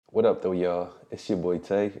What up, though, y'all? It's your boy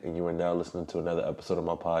Tay, and you are now listening to another episode of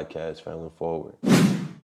my podcast, Failing Forward.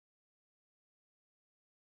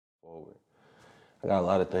 I got a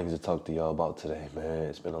lot of things to talk to y'all about today, man.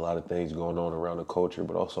 It's been a lot of things going on around the culture,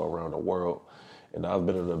 but also around the world. And I've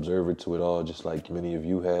been an observer to it all, just like many of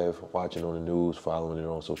you have, watching on the news, following it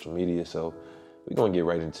on social media. So we're going to get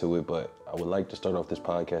right into it. But I would like to start off this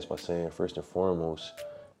podcast by saying, first and foremost,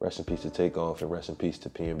 rest in peace to Takeoff and rest in peace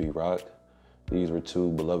to PNB Rock. These were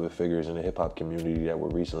two beloved figures in the hip-hop community that were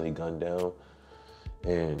recently gunned down.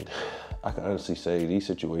 And I can honestly say these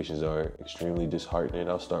situations are extremely disheartening.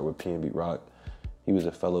 I'll start with PNB Rock. He was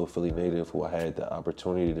a fellow Philly native who I had the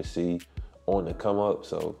opportunity to see on the come up.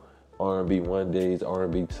 So R&B 1 days,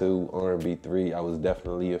 R&B 2, R&B 3, I was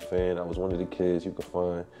definitely a fan. I was one of the kids you could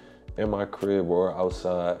find in my crib or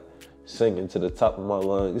outside singing to the top of my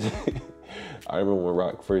lungs. I remember when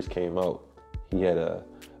Rock first came out, he had a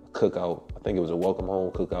cookout. I think it was a welcome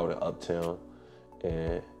home cookout in Uptown.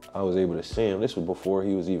 And I was able to see him. This was before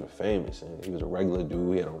he was even famous. And he was a regular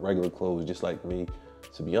dude. He had on regular clothes just like me.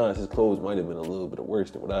 To be honest, his clothes might have been a little bit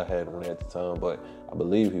worse than what I had on at the time, but I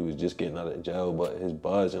believe he was just getting out of jail. But his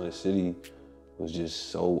buzz in the city was just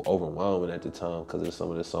so overwhelming at the time because of some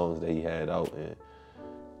of the songs that he had out. And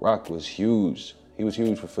Rock was huge. He was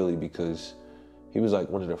huge for Philly because he was like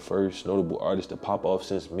one of the first notable artists to pop off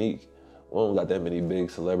since Meek. We don't got that many big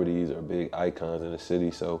celebrities or big icons in the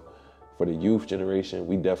city, so for the youth generation,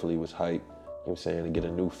 we definitely was hyped. You know what I'm saying, to get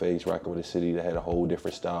a new face rocking with a city that had a whole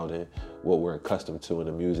different style than what we're accustomed to in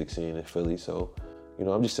the music scene in Philly. So, you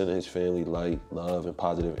know, I'm just sending his family light, love, and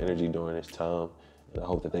positive energy during this time. And I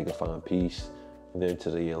hope that they can find peace. And then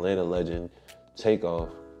to the Atlanta legend, Takeoff,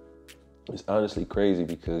 it's honestly crazy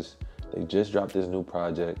because they just dropped this new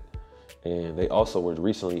project. And they also were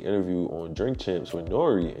recently interviewed on Drink Champs with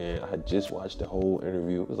Nori. And I had just watched the whole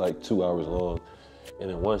interview. It was like 2 hours long.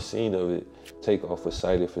 And in one scene of it, Takeoff was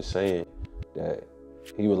cited for saying that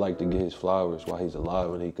he would like to get his flowers while he's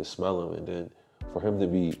alive and he could smell them. And then for him to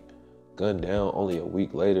be gunned down only a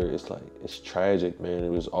week later, it's tragic, man.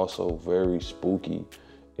 It was also very spooky.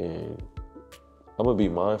 And I'm gonna be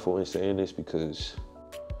mindful in saying this because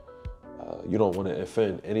you don't want to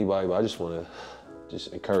offend anybody, but I just want to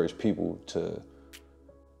encourage people to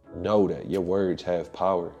know that your words have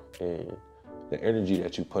power, and the energy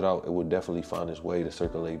that you put out, it will definitely find its way to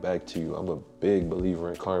circulate back to you. I'm a big believer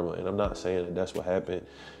in karma, and I'm not saying that that's what happened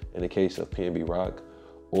in the case of PNB Rock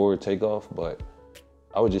or Takeoff, but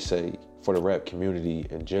I would just say for the rap community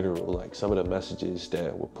in general, like some of the messages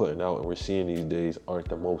that we're putting out and we're seeing these days aren't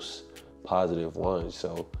the most positive ones.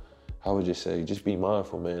 So I would just say, just be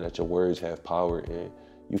mindful, man, that your words have power and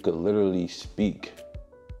you could literally speak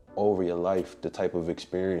over your life the type of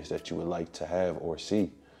experience that you would like to have or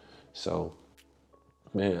see. So,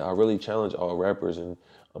 man, I really challenge all rappers, and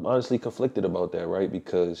I'm honestly conflicted about that, right?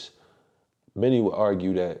 Because many would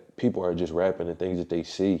argue that people are just rapping the things that they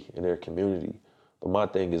see in their community. But my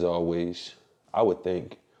thing is always, I would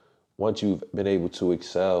think, once you've been able to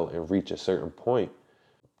excel and reach a certain point,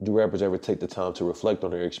 do rappers ever take the time to reflect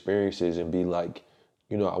on their experiences and be like,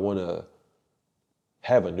 you know, I want to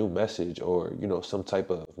have a new message or, you know, some type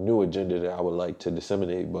of new agenda that I would like to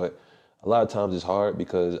disseminate. But a lot of times it's hard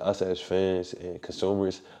because us as fans and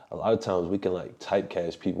consumers, a lot of times we can like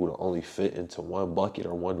typecast people to only fit into one bucket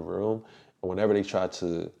or one room. And whenever they try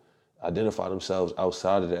to identify themselves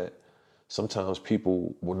outside of that, sometimes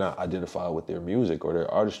people will not identify with their music or their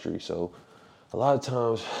artistry. So a lot of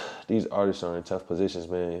times these artists are in tough positions,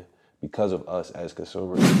 man, because of us as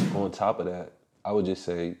consumers. On top of that, I would just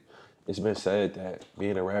say it's been said that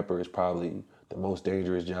being a rapper is probably the most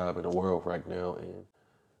dangerous job in the world right now. And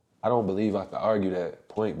I don't believe I could argue that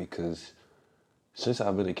point because since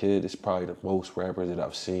I've been a kid, it's probably the most rappers that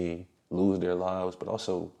I've seen lose their lives, but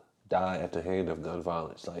also die at the hand of gun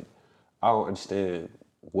violence. Like, I don't understand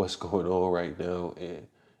what's going on right now. And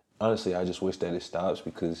honestly, I just wish that it stops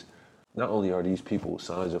because not only are these people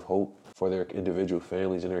signs of hope for their individual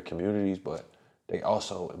families and their communities, but they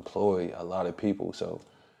also employ a lot of people. So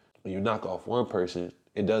when you knock off one person,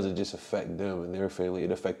 it doesn't just affect them and their family,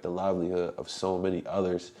 it affects the livelihood of so many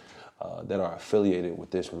others that are affiliated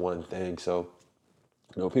with this one thing. So,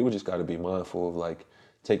 you know, people just got to be mindful of like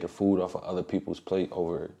taking food off of other people's plate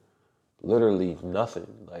over literally nothing.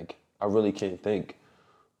 Like, I can't think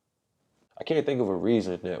of a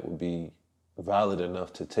reason that would be valid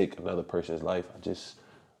enough to take another person's life. I just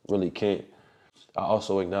really can't. I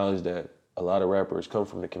also acknowledge that a lot of rappers come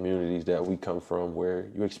from the communities that we come from where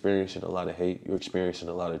you're experiencing a lot of hate, you're experiencing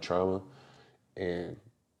a lot of trauma. And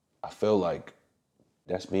I feel like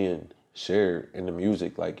that's being shared in the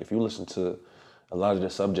music. Like if you listen to a lot of the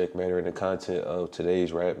subject matter and the content of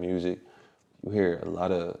today's rap music. You hear a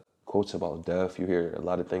lot of quotes about death. You hear a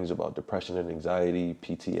lot of things about depression and anxiety,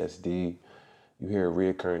 PTSD. You hear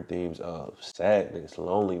reoccurring themes of sadness,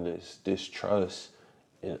 loneliness, distrust,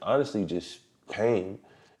 and honestly just pain.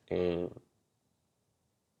 And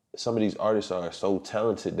some of these artists are so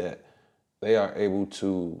talented that they are able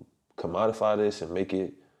to commodify this and make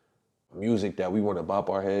it music that we want to bop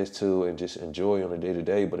our heads to and just enjoy on a day to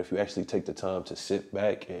day. But if you actually take the time to sit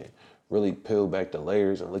back and really peel back the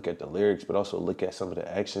layers and look at the lyrics, but also look at some of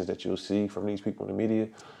the actions that you'll see from these people in the media,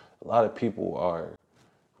 a lot of people are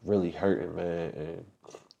really hurting, man. And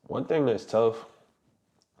one thing that's tough,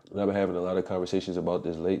 and I've been having a lot of conversations about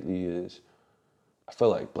this lately, is I feel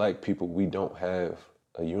like black people, we don't have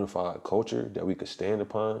a unified culture that we could stand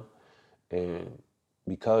upon. And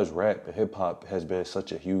because rap and hip hop has been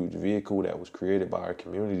such a huge vehicle that was created by our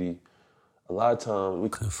community, a lot of times we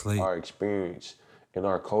conflate our experience and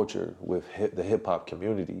our culture with the hip hop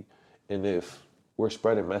community. And if we're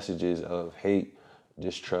spreading messages of hate,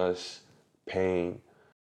 distrust, pain,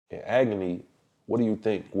 and agony, what do you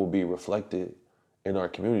think will be reflected in our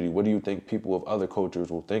community? What do you think people of other cultures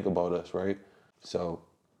will think about us, right? So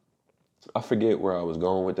I forget where I was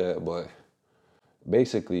going with that, but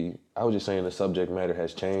basically, I was just saying the subject matter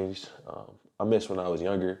has changed. I miss when I was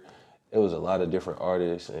younger. It was a lot of different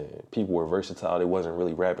artists and people were versatile. They wasn't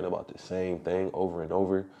really rapping about the same thing over and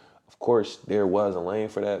over. Of course, there was a lane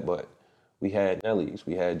for that, but we had Nelly's,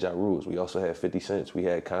 we had Ja Rules, we also had 50 Cents, we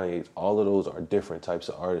had Kanye's. All of those are different types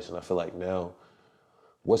of artists. And I feel like now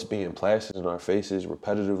what's being plastered in our faces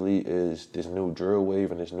repetitively is this new drill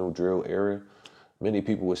wave and this new drill era. Many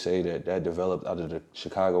people would say that that developed out of the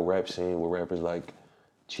Chicago rap scene with rappers like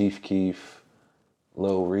Chief Keef,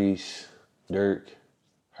 Lil Reese, Durk,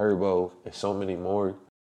 Herbo, and so many more.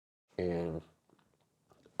 And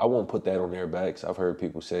I won't put that on their backs. I've heard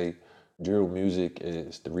people say drill music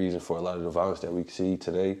is the reason for a lot of the violence that we see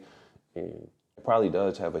today. And it probably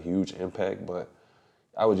does have a huge impact, but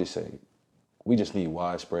I would just say we just need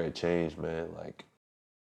widespread change, man. Like,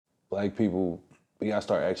 black people, we gotta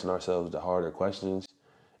start asking ourselves the harder questions.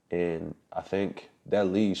 And I think that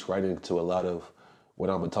leads right into a lot of what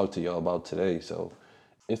I'm gonna talk to y'all about today. So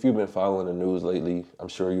if you've been following the news lately, I'm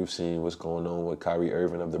sure you've seen what's going on with Kyrie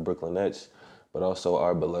Irving of the Brooklyn Nets, but also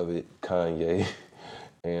our beloved Kanye.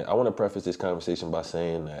 And I want to preface this conversation by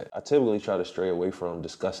saying that I typically try to stray away from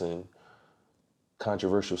discussing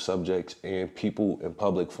controversial subjects and people in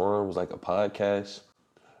public forums like a podcast,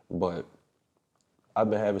 but I've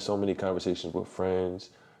been having so many conversations with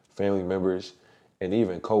friends, family members, and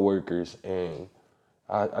even coworkers, and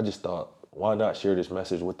I just thought, why not share this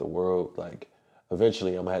message with the world? Like,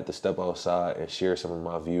 eventually I'm gonna have to step outside and share some of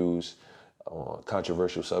my views on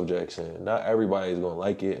controversial subjects, and not everybody is gonna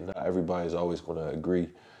like it, and not everybody is always gonna agree.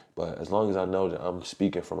 But as long as I know that I'm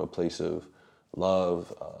speaking from a place of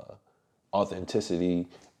love, authenticity,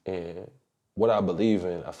 and what I believe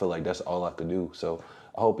in, I feel like that's all I could do. So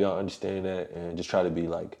I hope y'all understand that and just try to be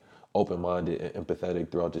like open-minded and empathetic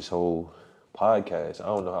throughout this whole podcast. I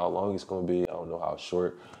don't know how long it's going to be. I don't know how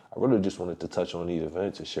short. I really just wanted to touch on these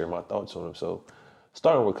events and share my thoughts on them. So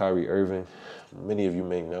starting with Kyrie Irving, many of you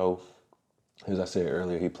may know, as I said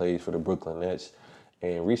earlier, he plays for the Brooklyn Nets,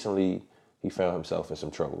 and recently he found himself in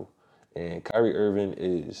some trouble. And Kyrie Irving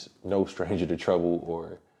is no stranger to trouble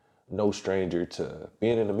or no stranger to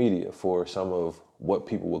being in the media for some of what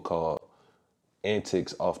people would call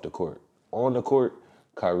antics off the court. On the court,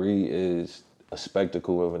 Kyrie is a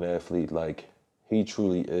spectacle of an athlete. Like, he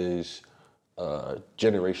truly is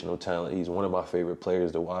generational talent. He's one of my favorite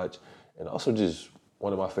players to watch, and also just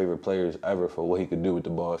one of my favorite players ever for what he could do with the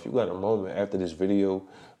ball. If you got a moment after this video,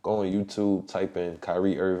 go on YouTube, type in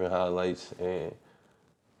Kyrie Irving highlights, and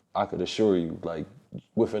I could assure you, like,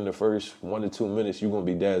 within the first 1 to 2 minutes, you're gonna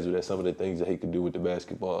be dazzled at some of the things that he could do with the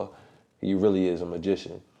basketball. He really is a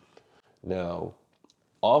magician. Now,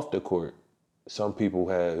 off the court, some people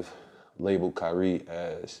have labeled Kyrie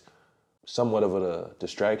as somewhat of a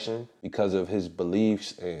distraction because of his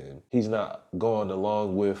beliefs, and he's not going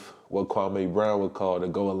along with what Kwame Brown would call the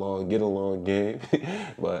go along, get along game.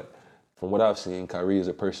 But from what I've seen, Kyrie is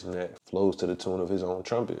a person that flows to the tune of his own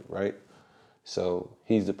trumpet, right? So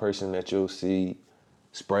he's the person that you'll see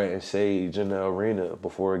spraying sage in the arena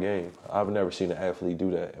before a game. I've never seen an athlete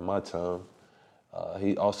do that in my time.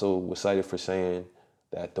 He also was cited for saying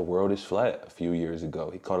that the world is flat a few years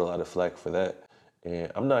ago. He caught a lot of flack for that.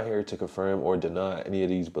 And I'm not here to confirm or deny any of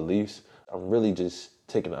these beliefs. I'm really just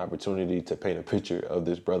taking the opportunity to paint a picture of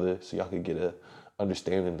this brother so y'all can get a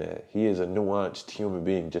understanding that he is a nuanced human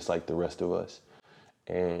being just like the rest of us.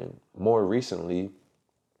 And more recently,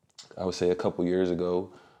 I would say a couple years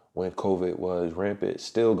ago when COVID was rampant,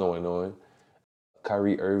 still going on.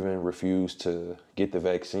 Kyrie Irving refused to get the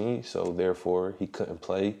vaccine, so therefore he couldn't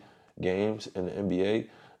play games in the NBA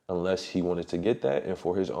unless he wanted to get that. And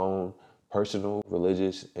for his own personal,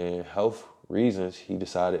 religious, and health reasons, he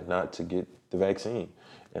decided not to get the vaccine.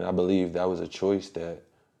 And I believe that was a choice that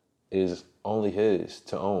is only his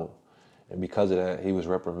to own. And because of that, he was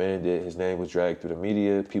reprimanded. His name was dragged through the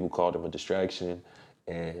media. People called him a distraction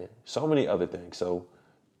and so many other things. So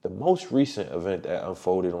the most recent event that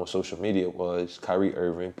unfolded on social media was Kyrie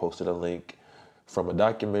Irving posted a link from a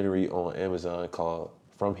documentary on Amazon called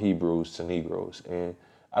From Hebrews to Negroes. And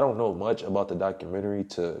I don't know much about the documentary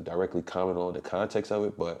to directly comment on the context of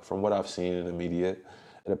it, but from what I've seen in the media,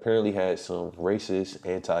 it apparently had some racist,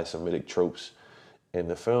 anti-Semitic tropes in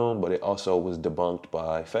the film, but it also was debunked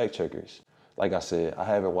by fact checkers. Like I said, I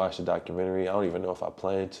haven't watched the documentary. I don't even know if I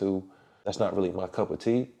plan to. That's not really my cup of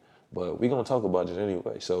tea, but we're going to talk about it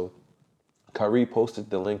anyway. So Kyrie posted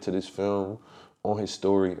the link to this film on his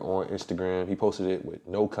story on Instagram. He posted it with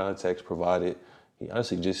no context provided. He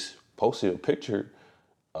honestly just posted a picture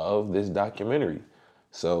of this documentary.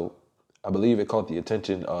 So I believe it caught the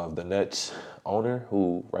attention of the Nets owner,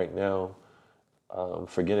 who right now,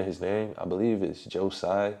 forgetting his name, I believe it's Joe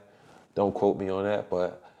Tsai. Don't quote me on that,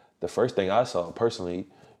 but the first thing I saw personally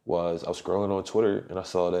was I was scrolling on Twitter and I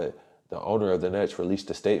saw that the owner of the Nets released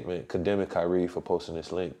a statement condemning Kyrie for posting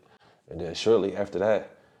this link. And then shortly after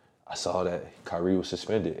that, I saw that Kyrie was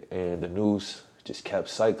suspended and the news just kept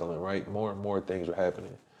cycling, right? More and more things were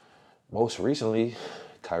happening. Most recently,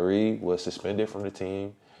 Kyrie was suspended from the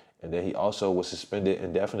team, and then he also was suspended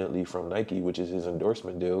indefinitely from Nike, which is his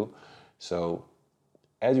endorsement deal. So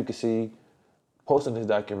as you can see, posting this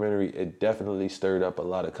documentary, it definitely stirred up a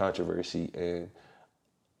lot of controversy. And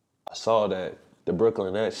I saw that the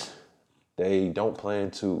Brooklyn Nets, they don't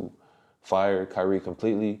plan to fire Kyrie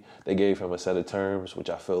completely. They gave him a set of terms,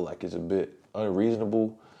 which I feel like is a bit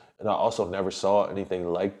unreasonable. And I also never saw anything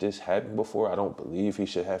like this happen before. I don't believe he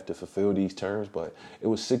should have to fulfill these terms, but it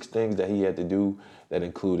was 6 things that he had to do that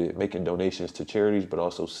included making donations to charities, but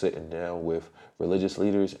also sitting down with religious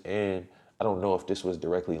leaders. And I don't know if this was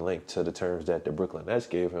directly linked to the terms that the Brooklyn Nets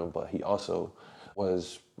gave him, but he also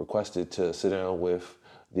was requested to sit down with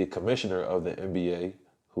the commissioner of the NBA,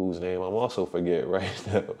 whose name I'm also forget right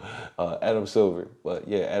now, Adam Silver. But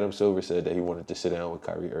yeah, Adam Silver said that he wanted to sit down with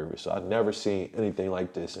Kyrie Irving. So I've never seen anything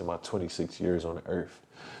like this in my 26 years on the earth.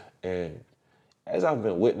 And as I've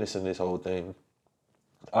been witnessing this whole thing,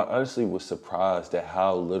 I honestly was surprised at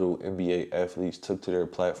how little NBA athletes took to their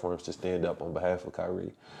platforms to stand up on behalf of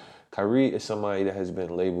Kyrie. Kyrie is somebody that has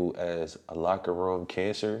been labeled as a locker room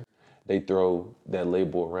cancer. They throw that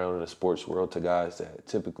label around in the sports world to guys that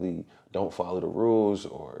typically don't follow the rules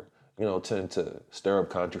or, tend to stir up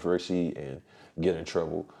controversy and get in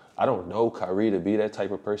trouble. I don't know Kyrie to be that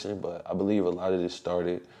type of person, but I believe a lot of this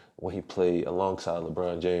started when he played alongside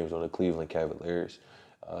LeBron James on the Cleveland Cavaliers.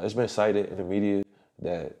 It's been cited in the media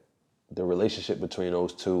that the relationship between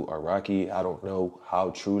those two are rocky. I don't know how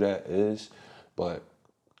true that is, but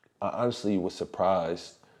I honestly was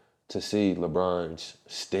surprised to see LeBron's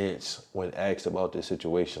stance when asked about this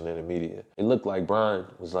situation in the media. It looked like Bron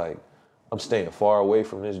was like, I'm staying far away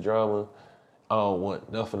from this drama. I don't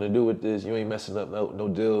want nothing to do with this. You ain't messing up no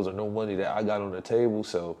deals or no money that I got on the table.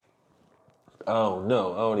 So I don't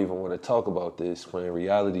know. I don't even want to talk about this when in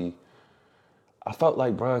reality, I felt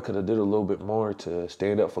like Bron could have did a little bit more to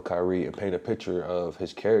stand up for Kyrie and paint a picture of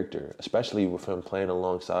his character, especially with him playing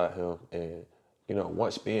alongside him and,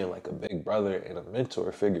 once being like a big brother and a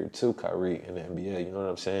mentor figure to Kyrie in the NBA. You know what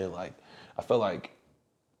I'm saying? Like, I felt like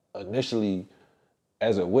initially,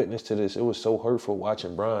 as a witness to this, it was so hurtful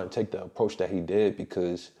watching Bron take the approach that he did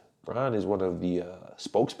because Bron is one of the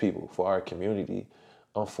spokespeople for our community.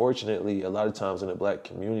 Unfortunately, a lot of times in the black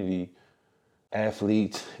community,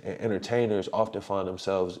 athletes and entertainers often find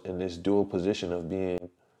themselves in this dual position of being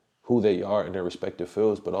who they are in their respective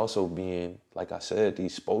fields, but also being, like I said,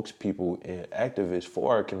 these spokespeople and activists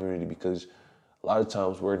for our community because a lot of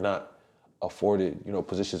times we're not afforded,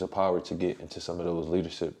 positions of power to get into some of those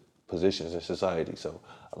leadership positions in society. So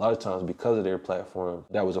a lot of times because of their platform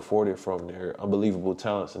that was afforded from their unbelievable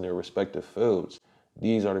talents in their respective fields,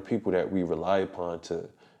 these are the people that we rely upon to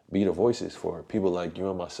be the voices for people like you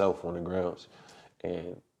and myself on the grounds.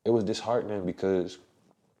 And it was disheartening because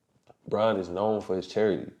Bron is known for his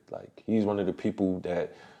charity. Like, he's one of the people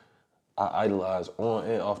that I idolize on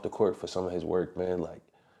and off the court for some of his work, man. Like,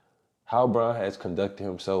 how Bron has conducted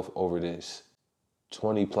himself over this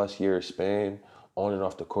 20 plus year span on and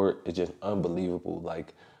off the court is just unbelievable.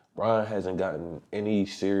 Like, Bron hasn't gotten any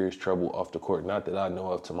serious trouble off the court. Not that I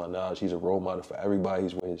know of, to my knowledge. He's a role model for everybody.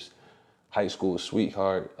 He's with his high school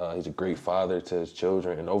sweetheart. He's a great father to his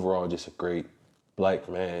children, and overall, just a great black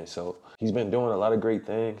man. So he's been doing a lot of great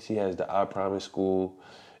things. He has the I Promise School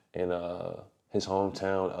in his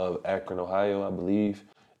hometown of Akron, Ohio, I believe.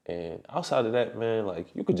 And outside of that, man, like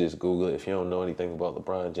you could just Google it if you don't know anything about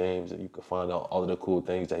LeBron James, and you can find out all of the cool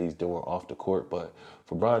things that he's doing off the court. But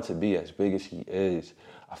for Bron to be as big as he is,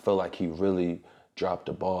 I feel like he really dropped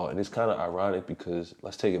the ball. And it's kind of ironic because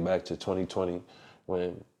let's take it back to 2020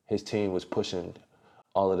 when his team was pushing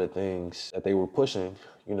all of the things that they were pushing,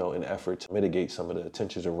 in an effort to mitigate some of the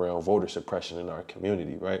tensions around voter suppression in our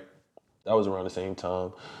community, right? That was around the same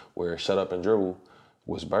time where Shut Up and Dribble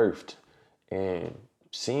was birthed. And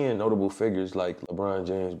seeing notable figures like LeBron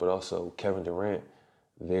James, but also Kevin Durant,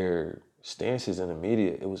 their stances in the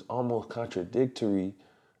media, it was almost contradictory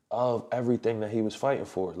of everything that he was fighting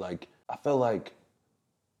for. Like, I felt like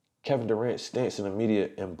Kevin Durant's stance in the media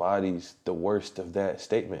embodies the worst of that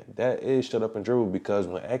statement. That is Shut Up and Dribble, because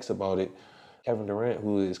when asked about it, Kevin Durant,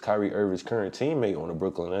 who is Kyrie Irving's current teammate on the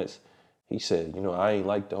Brooklyn Nets, he said, I ain't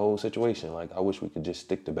like the whole situation. Like, I wish we could just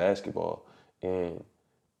stick to basketball. And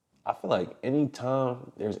I feel like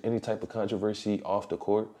anytime there's any type of controversy off the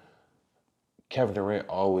court, Kevin Durant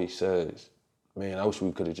always says, man, I wish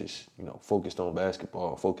we could have just, focused on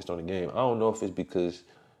basketball, focused on the game. I don't know if it's because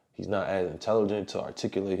he's not as intelligent to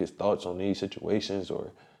articulate his thoughts on these situations,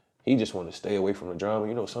 or he just want to stay away from the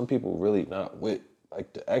drama. Some people really not with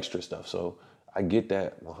like the extra stuff. So I get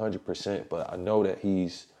that 100%, but I know that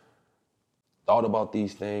he's thought about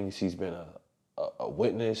these things. He's been a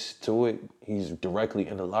witness to it. He's directly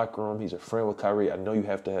in the locker room. He's a friend with Kyrie. I know you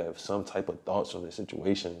have to have some type of thoughts on the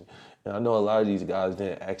situation. And I know a lot of these guys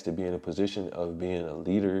didn't ask to be in a position of being a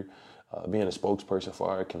leader, being a spokesperson for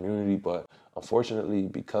our community. But unfortunately,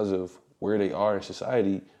 because of where they are in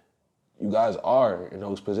society, you guys are in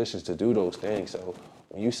those positions to do those things. So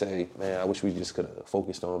when you say, man, I wish we just could have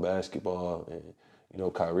focused on basketball,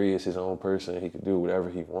 and, Kyrie is his own person. He could do whatever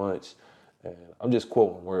he wants. And I'm just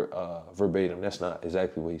quoting verbatim. That's not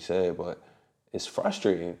exactly what he said, but it's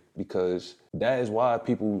frustrating because that is why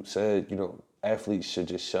people said, athletes should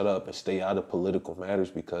just shut up and stay out of political matters,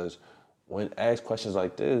 because when asked questions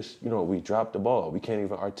like this, we drop the ball. We can't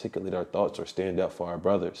even articulate our thoughts or stand up for our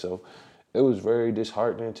brother. So it was very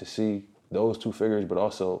disheartening to see those two figures, but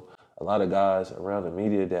also a lot of guys around the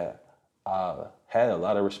media that I had a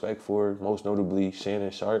lot of respect for, most notably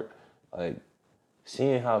Shannon Sharpe. Like,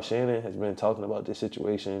 seeing how Shannon has been talking about this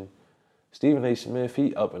situation, Stephen A. Smith,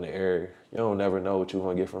 he up in the air. You don't never know what you're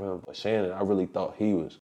gonna get from him. But Shannon, I really thought he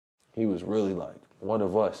was really like one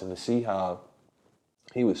of us. And to see how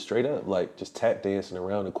he was straight up like just tap dancing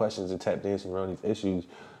around the questions and tap dancing around these issues,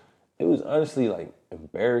 it was honestly like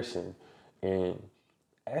embarrassing. And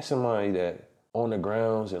as somebody that on the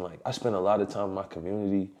grounds, and like I spend a lot of time in my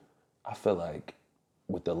community, I feel like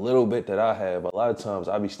with the little bit that I have, a lot of times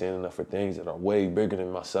I be standing up for things that are way bigger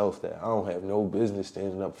than myself that I don't have no business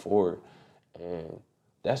standing up for. And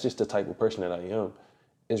that's just the type of person that I am.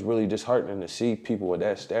 It's really disheartening to see people of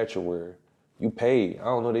that stature where you paid, I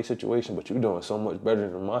don't know their situation, but you're doing so much better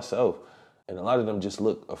than myself. And a lot of them just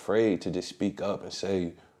look afraid to just speak up and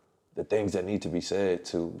say the things that need to be said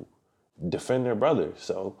to defend their brother.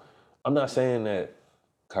 So I'm not saying that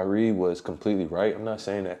Kyrie was completely right. I'm not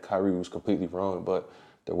saying that Kyrie was completely wrong, but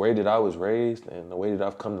the way that I was raised and the way that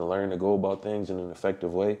I've come to learn to go about things in an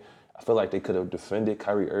effective way, I feel like they could have defended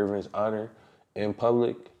Kyrie Irving's honor in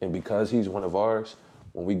public. And because he's one of ours,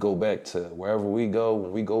 when we go back to wherever we go,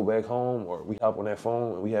 when we go back home or we hop on that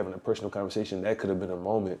phone and we having a personal conversation, that could have been a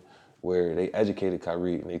moment where they educated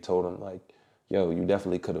Kyrie and they told him like, yo, you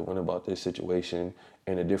definitely could have went about this situation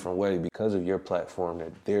in a different way because of your platform,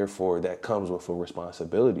 that therefore that comes with a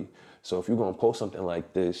responsibility. So if you're gonna post something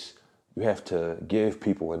like this, you have to give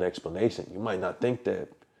people an explanation. You might not think that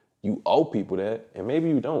you owe people that, and maybe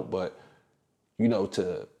you don't, but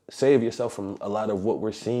to save yourself from a lot of what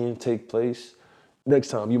we're seeing take place, next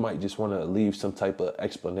time you might just wanna leave some type of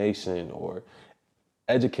explanation or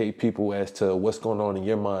educate people as to what's going on in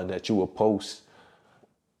your mind, that you will post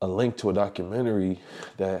a link to a documentary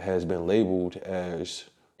that has been labeled as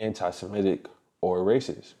anti-Semitic or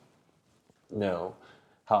racist. Now,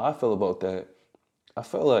 how I feel about that, I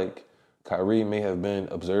feel like Kyrie may have been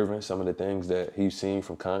observing some of the things that he's seen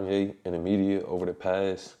from Kanye in the media over the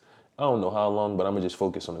past, I don't know how long, but I'm gonna just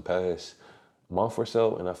focus on the past month or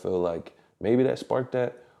so. And I feel like maybe that sparked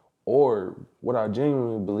that. Or what I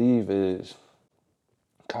genuinely believe is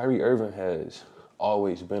Kyrie Irving has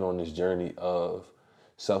always been on this journey of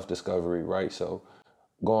self-discovery, right? So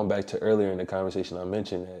going back to earlier in the conversation, I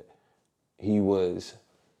mentioned that he was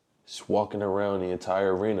walking around the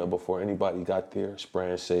entire arena before anybody got there,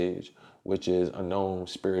 spraying sage, which is a known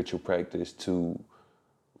spiritual practice to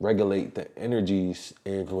regulate the energies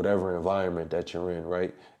in whatever environment that you're in,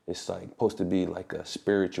 right? It's like supposed to be like a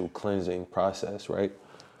spiritual cleansing process, right?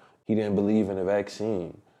 He didn't believe in a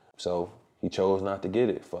vaccine, so he chose not to get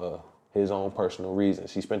it for his own personal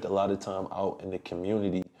reasons. He spent a lot of time out in the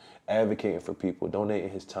community advocating for people, donating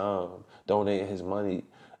his time, donating his money,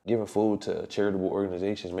 giving food to charitable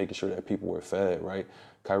organizations, making sure that people were fed, right?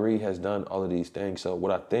 Kyrie has done all of these things. So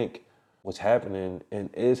what I think what's happening and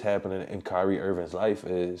is happening in Kyrie Irving's life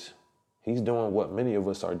is he's doing what many of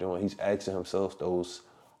us are doing. He's asking himself those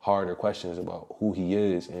harder questions about who he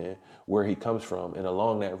is and where he comes from. And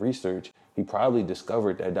along that research, he probably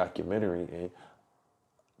discovered that documentary. And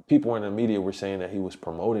people in the media were saying that he was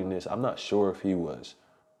promoting this. I'm not sure if he was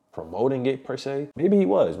promoting it per se. Maybe he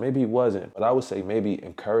was, maybe he wasn't. But I would say maybe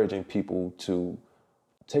encouraging people to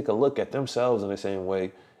take a look at themselves in the same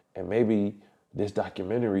way. And maybe this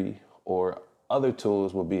documentary or other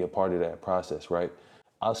tools will be a part of that process, right?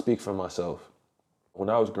 I'll speak for myself. When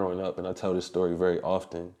I was growing up, and I tell this story very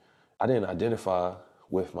often, I didn't identify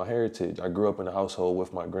with my heritage. I grew up in a household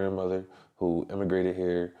with my grandmother who immigrated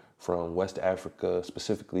here from West Africa,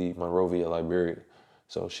 specifically Monrovia, Liberia.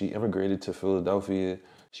 So she immigrated to Philadelphia.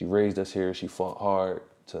 She raised us here. She fought hard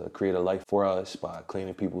to create a life for us by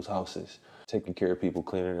cleaning people's houses, taking care of people,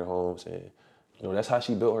 cleaning their homes. And, that's how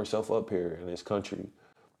she built herself up here in this country.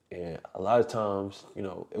 And a lot of times,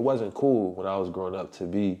 it wasn't cool when I was growing up to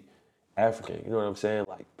be African. You know what I'm saying?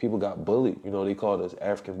 Like, people got bullied. They called us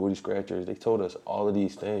African booty scratchers. They told us all of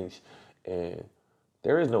these things. And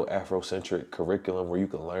there is no Afrocentric curriculum where you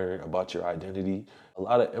can learn about your identity. A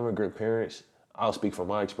lot of immigrant parents, I'll speak from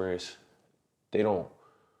my experience, they don't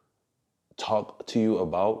talk to you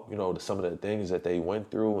about, some of the things that they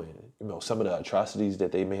went through and, some of the atrocities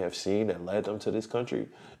that they may have seen that led them to this country.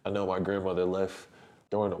 I know my grandmother left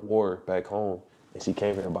during the war back home, and she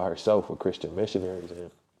came here by herself with Christian missionaries. And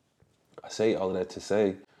I say all of that to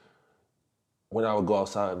say, when I would go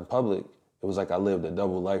outside in public, it was like I lived a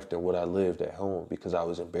double life than what I lived at home because I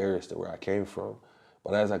was embarrassed at where I came from.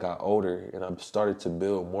 But as I got older and I started to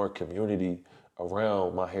build more community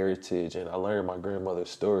around my heritage and I learned my grandmother's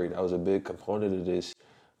story, that was a big component of this.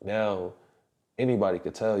 Now, anybody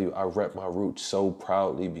could tell you I rep my roots so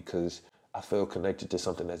proudly because I feel connected to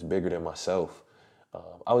something that's bigger than myself.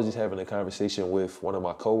 I was just having a conversation with one of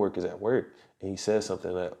my coworkers at work, and he said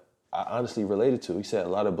something that I honestly related to. He said a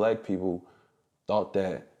lot of black people thought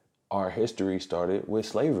that our history started with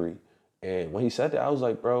slavery. And when he said that, I was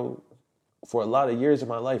like, bro, for a lot of years of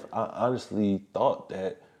my life, I honestly thought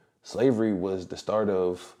that slavery was the start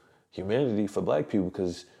of humanity for black people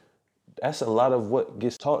because that's a lot of what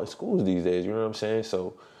gets taught in schools these days. You know what I'm saying?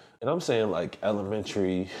 So, and I'm saying like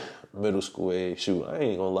elementary, middle school age, shoot, I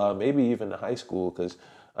ain't gonna lie, maybe even the high school, because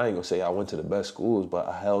I ain't gonna say I went to the best schools, but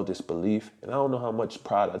I held this belief, and I don't know how much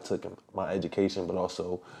pride I took in my education, but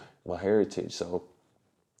also my heritage. So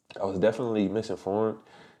I was definitely misinformed.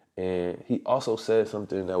 And he also said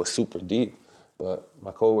something that was super deep, but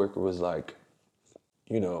my coworker was like,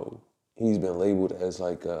 he's been labeled as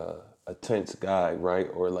like a tense guy, right?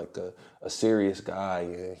 Or like a serious guy.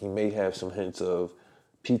 And he may have some hints of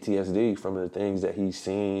PTSD from the things that he's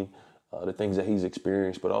seen, the things that he's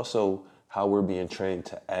experienced, but also how we're being trained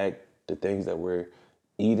to act, the things that we're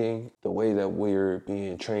eating, the way that we're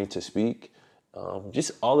being trained to speak,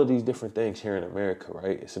 just all of these different things here in America,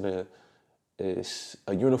 right? It's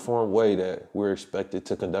a uniform way that we're expected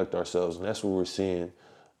to conduct ourselves, and that's what we're seeing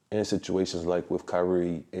in situations like with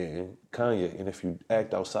Kyrie and Kanye. And if you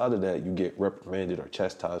act outside of that, you get reprimanded or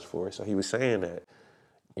chastised for it. So he was saying that,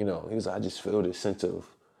 he was like, I just feel this sense of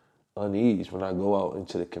unease when I go out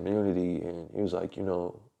into the community. And he was like,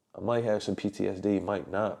 I might have some PTSD, might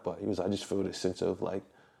not, but he was, I just feel this sense of like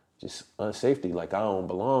just unsafety, like I don't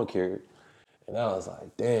belong here. And I was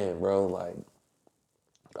like, damn, bro, like,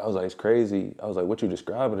 I was like, it's crazy. I was like, what you're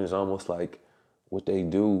describing is almost like what they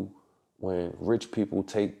do when rich people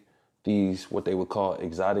take these, what they would call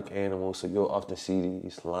exotic animals. So you'll often see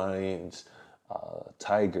these lions,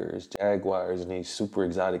 tigers, jaguars, and these super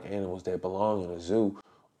exotic animals that belong in a zoo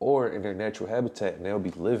or in their natural habitat, and they'll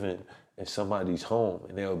be living in somebody's home,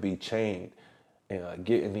 and they'll be chained and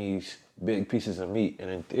getting these big pieces of meat. And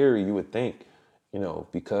in theory, you would think,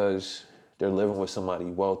 because they're living with somebody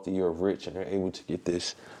wealthy or rich and they're able to get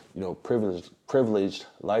this, privileged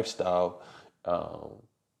lifestyle,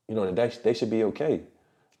 that they should be okay.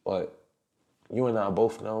 But you and I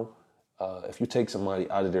both know if you take somebody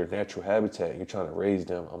out of their natural habitat, you're trying to raise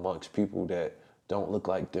them amongst people that don't look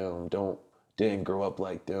like them, didn't grow up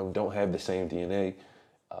like them, don't have the same DNA,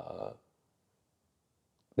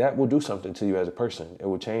 that will do something to you as a person. It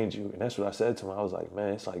will change you. And that's what I said to him. I was like,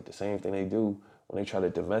 man, it's like the same thing they do when they try to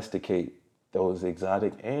domesticate those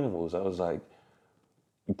exotic animals. I was like,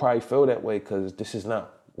 you probably feel that way because this is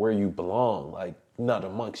not where you belong. Like, you're not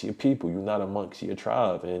amongst your people. You're not amongst your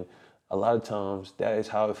tribe. And a lot of times that is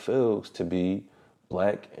how it feels to be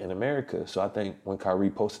black in America. So I think when Kyrie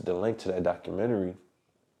posted the link to that documentary,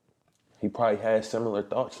 he probably had similar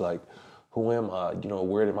thoughts like, who am I? You know,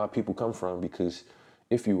 where did my people come from? Because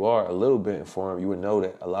if you are a little bit informed, you would know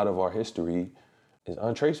that a lot of our history is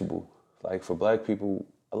untraceable. Like for black people,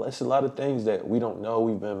 it's a lot of things that we don't know.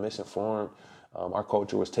 We've been misinformed. Our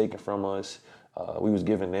culture was taken from us. We was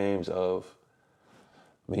given names of,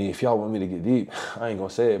 I mean, if y'all want me to get deep, I ain't gonna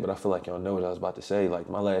say it, but I feel like y'all know what I was about to say. Like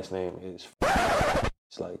my last name is,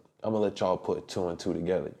 it's like, I'm gonna let y'all put two and two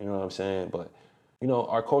together. You know what I'm saying? But, you know,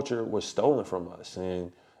 our culture was stolen from us,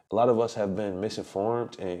 and a lot of us have been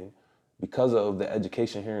misinformed, and because of the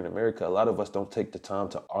education here in America, a lot of us don't take the time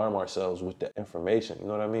to arm ourselves with the information. You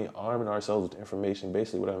know what I mean? Arming ourselves with the information.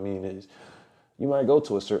 Basically what I mean is you might go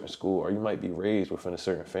to a certain school or you might be raised within a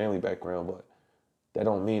certain family background, but that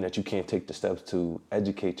don't mean that you can't take the steps to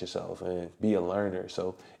educate yourself and be a learner.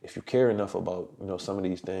 So if you care enough about, you know, some of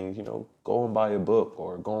these things, you know, go and buy a book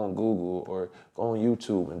or go on Google or go on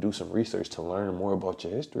YouTube and do some research to learn more about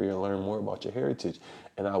your history and learn more about your heritage.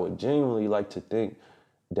 And I would genuinely like to think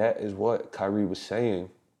that is what Kyrie was saying,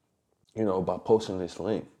 you know, by posting this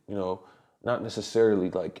link. You know, not necessarily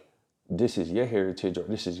like this is your heritage or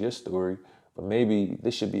this is your story, but maybe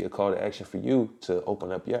this should be a call to action for you to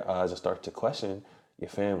open up your eyes and start to question your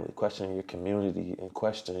family, question your community, and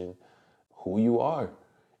question who you are.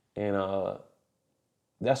 And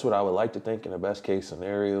that's what I would like to think in the best case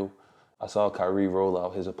scenario. I saw Kyrie roll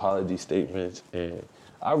out his apology statements, and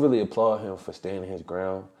I really applaud him for standing his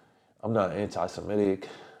ground. I'm not anti-Semitic.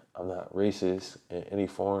 I'm not racist in any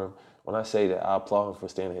form. When I say that I applaud him for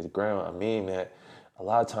standing his ground, I mean that a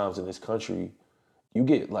lot of times in this country, you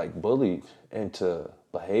get like bullied into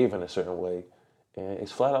behaving a certain way. And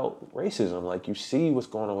it's flat out racism. Like you see what's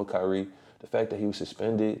going on with Kyrie, the fact that he was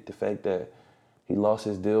suspended, the fact that he lost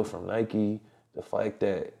his deal from Nike, the fact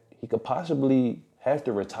that he could possibly have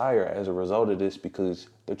to retire as a result of this because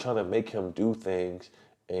they're trying to make him do things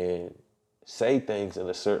and say things in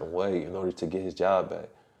a certain way in order to get his job back.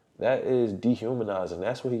 That is dehumanizing.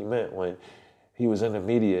 That's what he meant when he was in the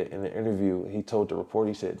media in the interview. He told the reporter,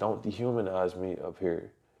 he said, don't dehumanize me up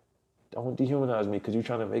here. Don't dehumanize me because you're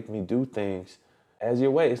trying to make me do things as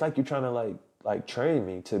your way. It's like you're trying to like train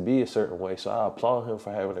me to be a certain way. So I applaud him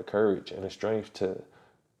for having the courage and the strength to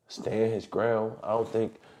stand his ground. I don't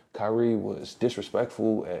think Kyrie was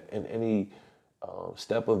disrespectful in any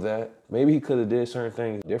step of that. Maybe he could have did certain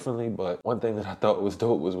things differently, but one thing that I thought was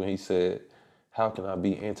dope was when he said, how can I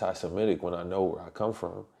be anti-Semitic when I know where I come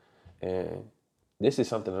from? And this is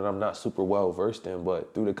something that I'm not super well versed in,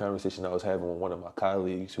 but through the conversation I was having with one of my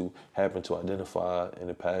colleagues who happened to identify in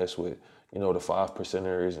the past with, you know, the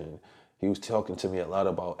 5%ers, and he was talking to me a lot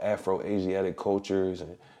about Afro-Asiatic cultures,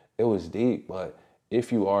 and it was deep. But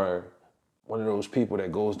if you are one of those people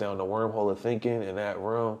that goes down the wormhole of thinking in that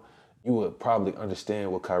realm, you would probably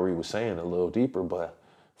understand what Kyrie was saying a little deeper. But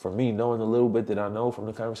for me, knowing the little bit that I know from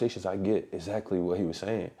the conversations, I get exactly what he was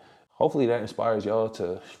saying. Hopefully that inspires y'all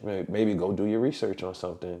to maybe go do your research on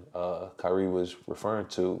something Kyrie was referring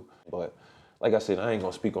to. But like I said, I ain't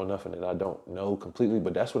gonna speak on nothing that I don't know completely,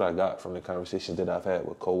 but that's what I got from the conversations that I've had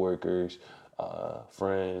with coworkers,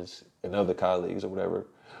 friends, and other colleagues or whatever.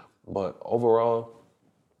 But overall,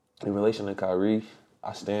 in relation to Kyrie,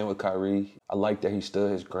 I stand with Kyrie. I like that he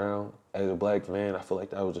stood his ground as a black man. I feel like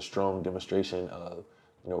that was a strong demonstration of,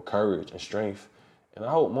 you know, courage and strength. And I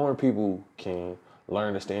hope more people can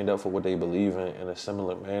learn to stand up for what they believe in a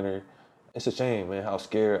similar manner. It's a shame, man, how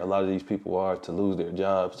scared a lot of these people are to lose their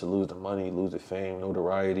jobs, to lose their money, lose their fame,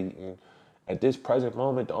 notoriety. And at this present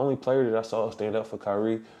moment, the only player that I saw stand up for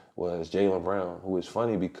Kyrie was Jaylen Brown, who is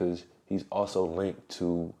funny because he's also linked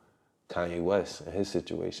to Kanye West and his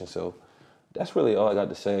situation. So that's really all I got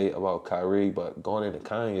to say about Kyrie. But going into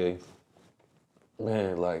Kanye,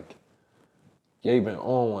 man, like, yeah, he been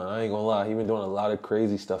on one. I ain't gonna lie. He been doing a lot of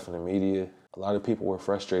crazy stuff in the media. A lot of people were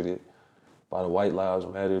frustrated by the White Lives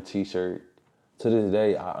Matter t-shirt. To this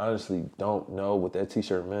day, I honestly don't know what that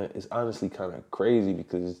t-shirt meant. It's honestly kind of crazy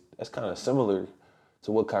because that's kind of similar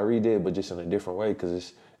to what Kyrie did, but just in a different way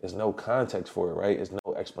because there's no context for it, right? There's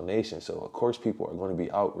no explanation. So, of course, people are going to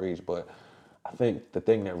be outraged. But I think the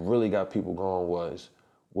thing that really got people going was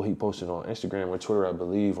what he posted on Instagram or Twitter, I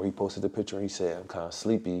believe, where he posted the picture and he said, I'm kind of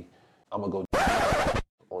sleepy. I'm going to go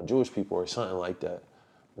on Jewish people or something like that.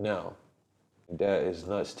 Now, that is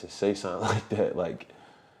nuts to say something like that. Like,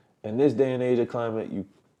 in this day and age of climate, you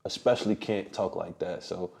especially can't talk like that.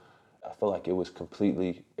 So I feel like it was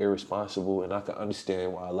completely irresponsible, and I can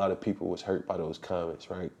understand why a lot of people was hurt by those comments,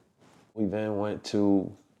 right? We then went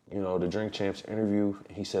to, the Drink Champs interview,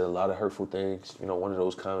 and he said a lot of hurtful things. One of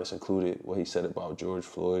those comments included what he said about George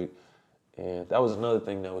Floyd. And that was another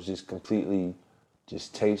thing that was just completely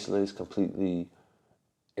just tasteless, completely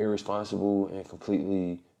irresponsible, and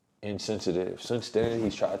completely insensitive. Since then,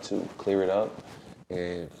 he's tried to clear it up,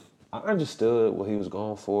 and I understood what he was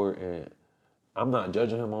going for, and I'm not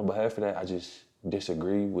judging him on behalf of that. I just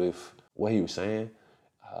disagree with what he was saying.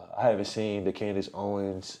 I haven't seen the Candace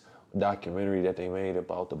Owens documentary that they made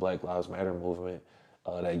about the Black Lives Matter movement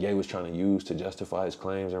that Ye was trying to use to justify his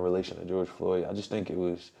claims in relation to George Floyd. I just think it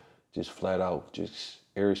was just flat out just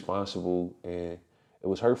irresponsible, and it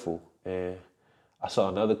was hurtful. And I saw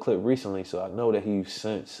another clip recently, so I know that he's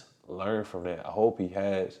since learned from that. I hope he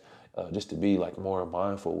has, just to be like more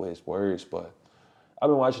mindful with his words. But I've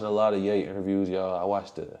been watching a lot of Ye interviews, y'all. I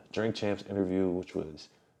watched the Drink Champs interview, which was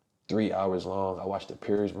 3 hours long. I watched the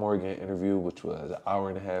Piers Morgan interview, which was an hour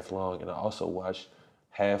and a half long. And I also watched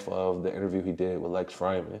half of the interview he did with Lex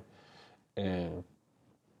Fryman. And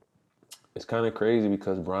it's kind of crazy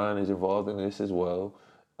because Brian is involved in this as well.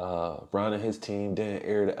 Brian and his team didn't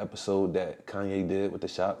air the episode that Kanye did with The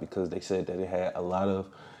Shop because they said that it had a lot of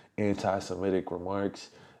anti-Semitic remarks.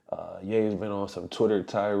 Ye has been on some Twitter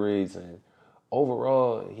tirades, and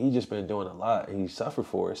overall, he just been doing a lot. He suffered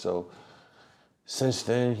for it. So since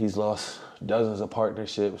then, he's lost dozens of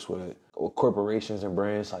partnerships with corporations and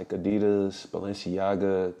brands like Adidas,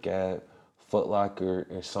 Balenciaga, Gap, Foot Locker,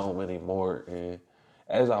 and so many more. And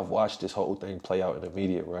as I've watched this whole thing play out in the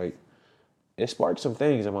media, right, it sparked some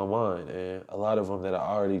things in my mind, and a lot of them that I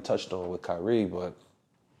already touched on with Kyrie. But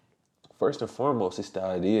first and foremost, it's the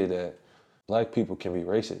idea that Black people can be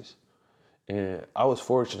racist. And I was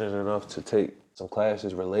fortunate enough to take some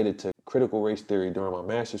classes related to critical race theory during my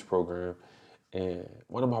master's program. And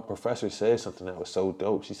one of my professors said something that was so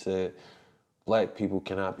dope. She said, Black people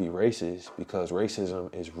cannot be racist because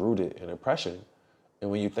racism is rooted in oppression.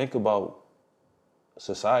 And when you think about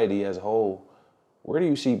society as a whole, where do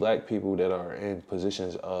you see Black people that are in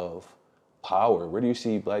positions of power? Where do you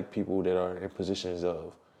see Black people that are in positions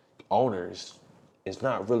of owners? It's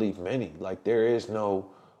not really many. Like, there is no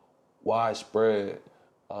widespread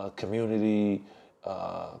community,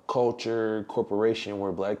 culture, corporation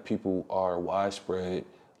where Black people are widespread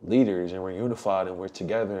leaders and we're unified and we're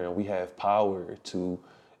together and we have power to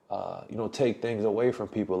take things away from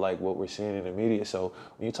people like what we're seeing in the media. So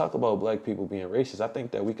when you talk about Black people being racist, I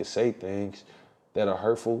think that we could say things that are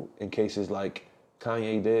hurtful in cases like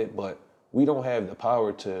Kanye did, but we don't have the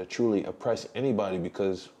power to truly oppress anybody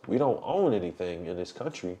because we don't own anything in this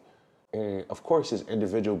country. And of course, there's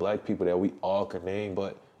individual Black people that we all can name,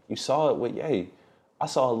 but you saw it with Ye. I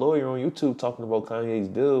saw a lawyer on YouTube talking about Kanye's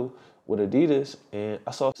deal with Adidas, and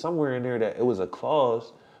I saw somewhere in there that it was a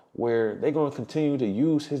clause where they're going to continue to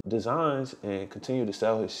use his designs and continue to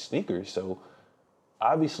sell his sneakers. So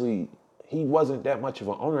obviously, he wasn't that much of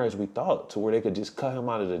an owner as we thought, to where they could just cut him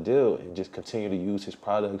out of the deal and just continue to use his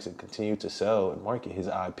products and continue to sell and market his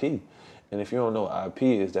IP. And if you don't know what IP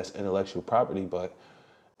is, that's intellectual property. But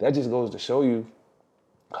that just goes to show you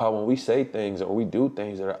how when we say things or we do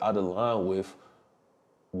things that are out of line with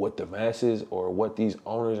what the masses or what these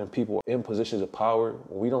owners and people in positions of power,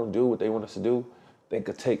 when we don't do what they want us to do, they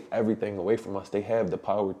could take everything away from us. They have the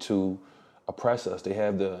power to oppress us. They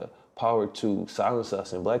have the power to silence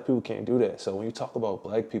us, and Black people can't do that. So when you talk about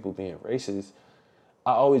Black people being racist,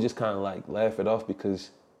 I always just kind of like laugh it off because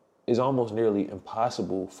it's almost nearly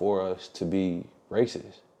impossible for us to be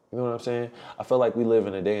racist. You know what I'm saying? I feel like we live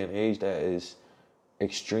in a day and age that is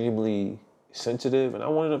extremely sensitive, and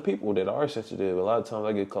I'm one of the people that are sensitive. A lot of times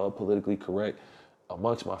I get called politically correct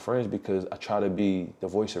amongst my friends because I try to be the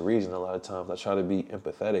voice of reason. A lot of times I try to be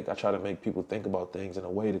empathetic. I try to make people think about things in a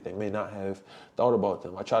way that they may not have thought about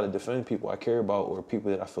them. I try to defend people I care about or people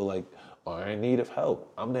that I feel like are in need of help.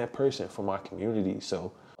 I'm that person for my community.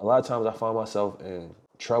 So a lot of times I find myself in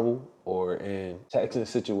trouble or in taxing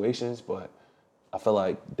situations, but I feel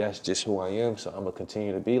like that's just who I am. So I'm gonna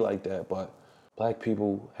continue to be like that. But Black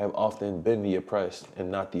people have often been the oppressed and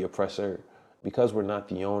not the oppressor. Because we're not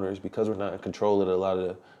the owners, because we're not in control of a lot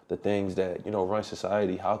of the things that, run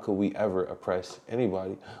society, how could we ever oppress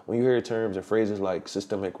anybody? When you hear terms and phrases like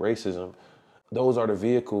systemic racism, those are the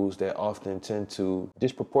vehicles that often tend to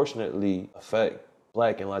disproportionately affect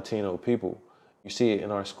Black and Latino people. You see it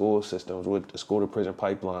in our school systems with the school to prison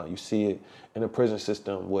pipeline. You see it in the prison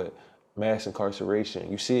system with mass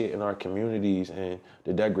incarceration. You see it in our communities and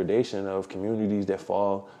the degradation of communities that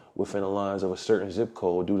fall within the lines of a certain zip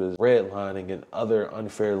code due to redlining and other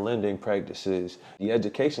unfair lending practices, the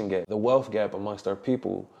education gap, the wealth gap amongst our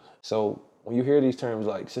people. So when you hear these terms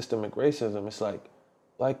like systemic racism, it's like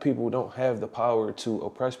black people don't have the power to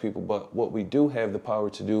oppress people, but what we do have the power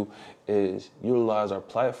to do is utilize our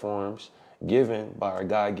platforms given by our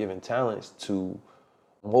God-given talents to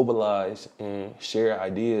mobilize and share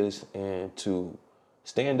ideas and to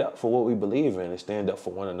stand up for what we believe in and stand up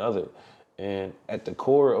for one another. And at the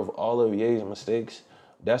core of all of Ye's mistakes,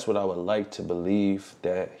 that's what I would like to believe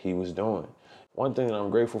that he was doing. One thing that I'm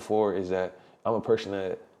grateful for is that I'm a person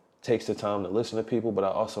that takes the time to listen to people, but I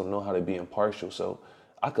also know how to be impartial. So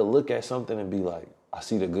I could look at something and be like, I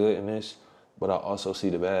see the good in this, but I also see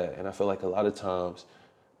the bad. And I feel like a lot of times,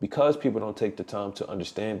 because people don't take the time to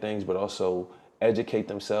understand things, but also educate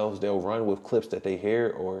themselves, they'll run with clips that they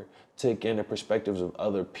hear or take in the perspectives of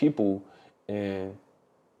other people and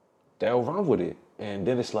they'll run with it. And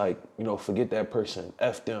then it's like, forget that person,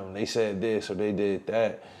 F them, they said this or they did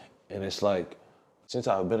that. And it's like, since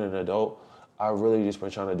I've been an adult, I've really just been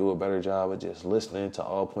trying to do a better job of just listening to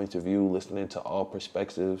all points of view, listening to all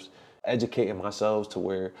perspectives, educating myself to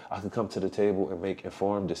where I can come to the table and make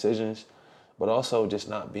informed decisions, but also just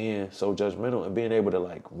not being so judgmental and being able to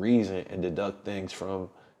like reason and deduct things from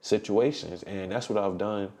situations. And that's what I've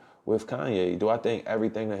done with Kanye. Do I think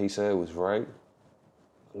everything that he said was right?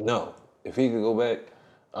 No. If he could go back,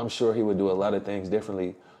 I'm sure he would do a lot of things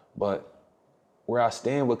differently. But where I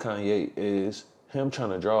stand with Kanye is him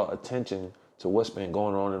trying to draw attention to what's been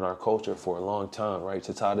going on in our culture for a long time, right?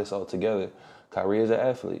 To tie this all together, Kyrie is an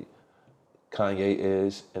athlete. Kanye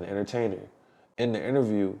is an entertainer. In the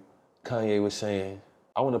interview, Kanye was saying,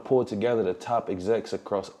 I want to pull together the top execs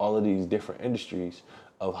across all of these different industries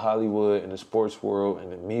of Hollywood and the sports world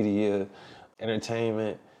and the media,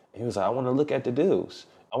 entertainment. And he was like, I want to look at the deals.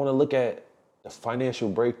 I want to look at the financial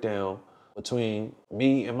breakdown between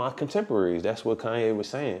me and my contemporaries. That's what Kanye was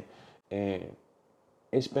saying. And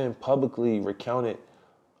it's been publicly recounted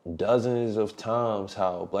dozens of times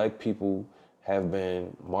how black people have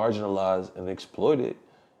been marginalized and exploited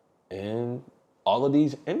in all of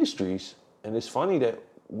these industries. And it's funny that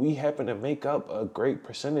we happen to make up a great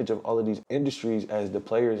percentage of all of these industries as the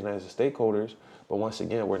players and as the stakeholders. But once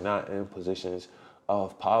again, we're not in positions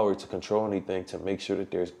of power to control anything to make sure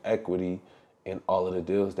that there's equity in all of the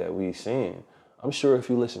deals that we've seen. I'm sure if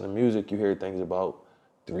you listen to music, you hear things about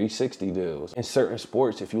 360 deals. In certain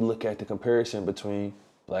sports, if you look at the comparison between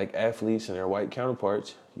black athletes and their white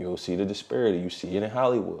counterparts, you'll see the disparity. You see it in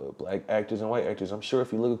Hollywood, black actors and white actors. I'm sure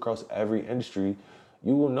if you look across every industry,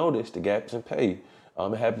 you will notice the gaps in pay.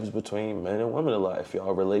 It happens between men and women a lot, if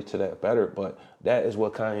y'all relate to that better. But that is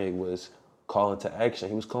what Kanye was calling to action.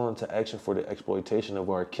 He was calling to action for the exploitation of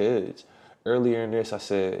our kids. Earlier in this, I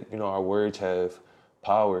said, our words have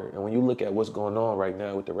power. And when you look at what's going on right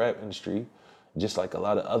now with the rap industry, just like a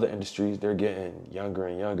lot of other industries, they're getting younger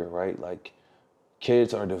and younger, right? Like,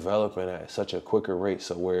 kids are developing at such a quicker rate.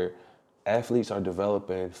 So where athletes are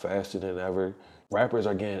developing faster than ever, rappers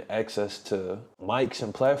are getting access to mics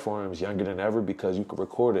and platforms younger than ever because you can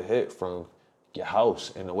record a hit from your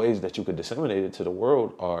house, and the ways that you could disseminate it to the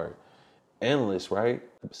world are endless, right?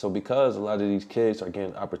 So because a lot of these kids are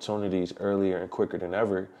getting opportunities earlier and quicker than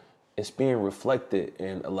ever, it's being reflected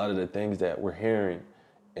in a lot of the things that we're hearing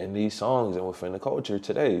in these songs and within the culture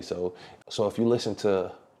today. So if you listen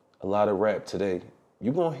to a lot of rap today,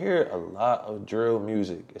 you're gonna hear a lot of drill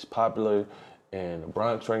music. It's popular in the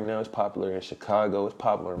Bronx right now, it's popular in Chicago, it's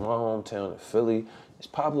popular in my hometown in Philly, it's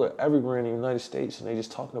popular everywhere in the United States, and they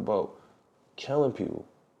just talking about killing people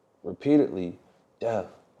repeatedly, death,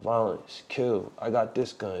 violence, kill, I got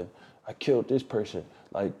this gun, I killed this person.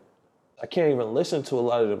 Like, I can't even listen to a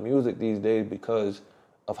lot of the music these days because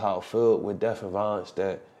of how filled with death and violence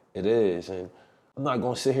that it is. And I'm not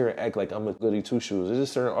gonna sit here and act like I'm a goody two shoes. There's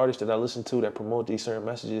just certain artists that I listen to that promote these certain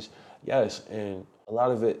messages, yes, and a lot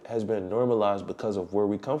of it has been normalized because of where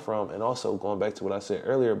we come from, and also going back to what I said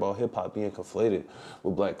earlier about hip hop being conflated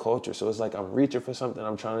with black culture. So it's like I'm reaching for something,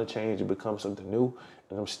 I'm trying to change and become something new,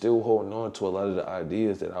 and I'm still holding on to a lot of the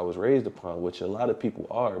ideas that I was raised upon, which a lot of people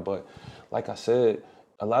are. But like I said,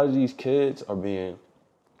 a lot of these kids are being,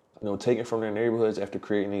 taken from their neighborhoods after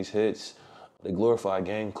creating these hits. They glorify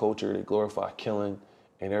gang culture, they glorify killing,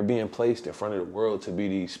 and they're being placed in front of the world to be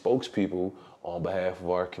these spokespeople on behalf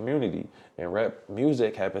of our community. And rap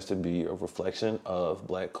music happens to be a reflection of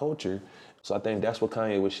black culture. So I think that's what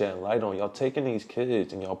Kanye was shedding light on. Y'all taking these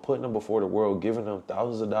kids and y'all putting them before the world, giving them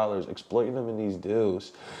thousands of dollars, exploiting them in these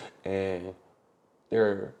deals, and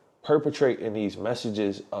they're perpetrating these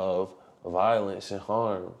messages of violence and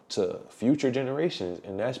harm to future generations,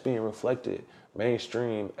 and that's being reflected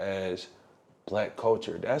mainstream as black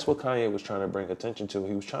culture. That's what Kanye was trying to bring attention to.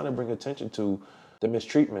 He was trying to bring attention to the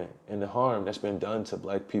mistreatment and the harm that's been done to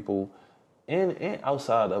black people in and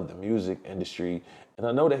outside of the music industry. And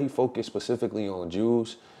I know that he focused specifically on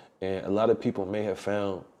Jews, and a lot of people may have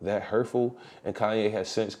found that hurtful. And Kanye has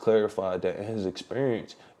since clarified that in his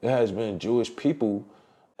experience, it has been Jewish people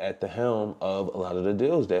at the helm of a lot of the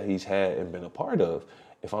deals that he's had and been a part of.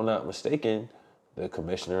 If I'm not mistaken, the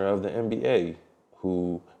commissioner of the NBA,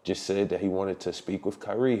 who just said that he wanted to speak with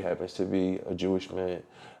Kyrie, happens to be a Jewish man.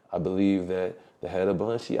 I believe that the head of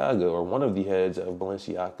Balenciaga, or one of the heads of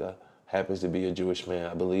Balenciaga, happens to be a Jewish man.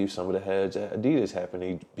 I believe some of the heads at Adidas happen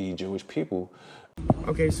to be Jewish people.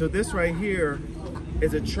 Okay, so this right here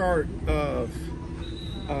is a chart of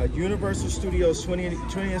Universal Studios,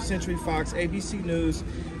 20th Century Fox, ABC News,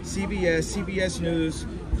 CBS News,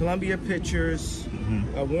 Columbia Pictures,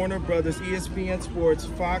 Warner Brothers, ESPN Sports,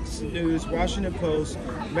 Fox News, Washington Post,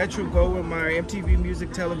 Metro Goldwyn Mayer, MTV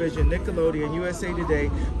Music Television, Nickelodeon, USA Today,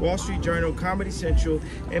 Wall Street Journal, Comedy Central,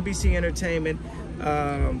 NBC Entertainment,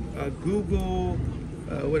 Google,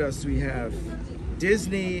 what else do we have?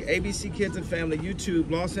 Disney, ABC Kids and Family,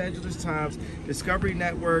 YouTube, Los Angeles Times, Discovery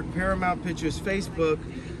Network, Paramount Pictures, Facebook,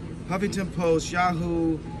 Huffington Post,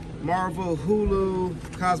 Yahoo, Marvel, Hulu,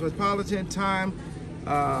 Cosmopolitan, Time,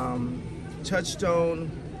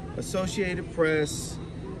 Touchstone, Associated Press,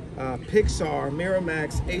 Pixar,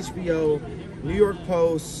 Miramax, HBO, New York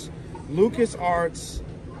Post, LucasArts,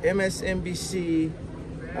 MSNBC,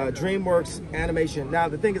 DreamWorks Animation. Now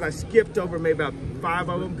the thing is, I skipped over maybe about 5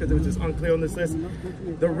 of them because it was just unclear on this list.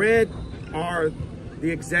 The red are the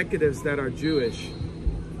executives that are Jewish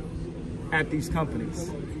at these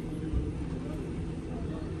companies.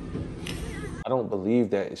 I don't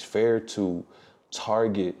believe that it's fair to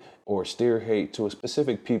target or steer hate to a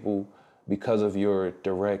specific people because of your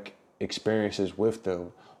direct experiences with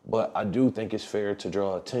them. But I do think it's fair to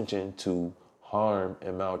draw attention to harm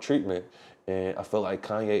and maltreatment. And I feel like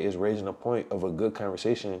Kanye is raising a point of a good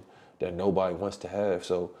conversation that nobody wants to have.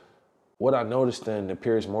 So what I noticed in the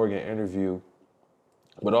Piers Morgan interview,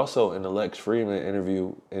 but also in the Lex Fridman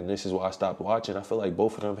interview, and this is why I stopped watching, I feel like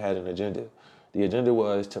both of them had an agenda. The agenda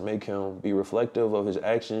was to make him be reflective of his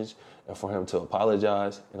actions and for him to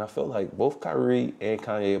apologize. And I feel like both Kyrie and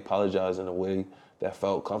Kanye apologized in a way that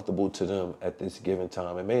felt comfortable to them at this given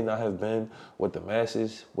time. It may not have been what the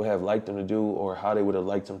masses would have liked them to do or how they would have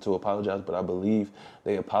liked them to apologize, but I believe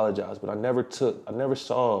they apologized. But I never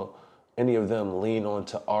saw any of them lean on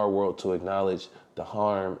to our world to acknowledge the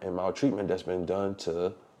harm and maltreatment that's been done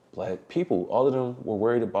to black people. All of them were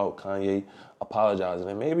worried about Kanye apologizing.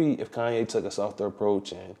 And maybe if Kanye took a softer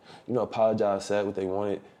approach and, apologized, said what they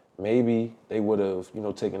wanted, maybe they would have,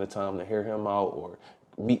 taken the time to hear him out or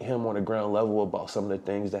meet him on the ground level about some of the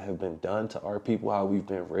things that have been done to our people, how we've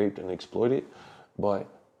been raped and exploited. But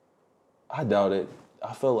I doubt it.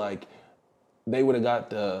 I feel like they would have got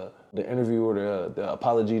the interview or the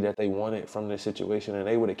apology that they wanted from this situation, and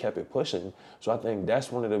they would have kept it pushing. So I think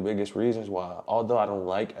that's one of the biggest reasons why, although I don't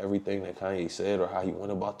like everything that Kanye said or how he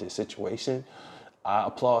went about this situation, I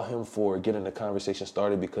applaud him for getting the conversation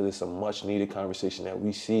started because it's a much needed conversation that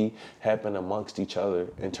we see happen amongst each other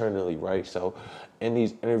internally, right? So in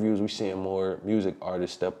these interviews, we're seeing more music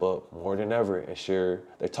artists step up more than ever and share.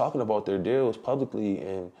 They're talking about their deals publicly,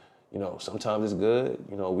 and sometimes it's good.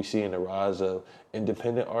 We seeing the rise of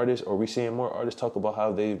independent artists, or we seeing more artists talk about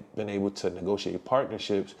how they've been able to negotiate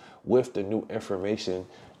partnerships with the new information,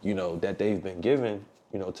 that they've been given,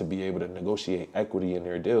 to be able to negotiate equity in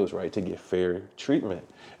their deals, right, to get fair treatment.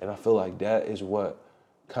 And I feel like that is what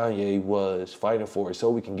Kanye was fighting for, so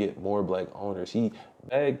we can get more black owners. He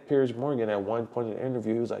begged Piers Morgan at one point in the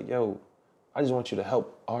interview. He was like, yo, I just want you to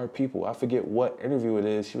help our people. I forget what interview it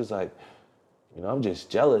is. He was like, I'm just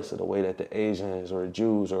jealous of the way that the Asians or the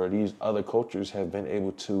Jews or these other cultures have been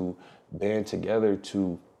able to band together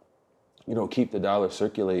to, keep the dollar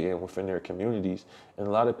circulating within their communities. And a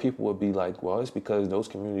lot of people would be like, well, it's because those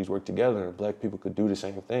communities work together and black people could do the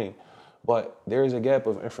same thing. But there is a gap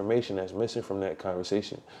of information that's missing from that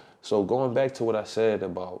conversation. So going back to what I said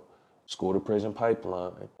about school to prison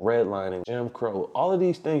pipeline, redlining, Jim Crow, all of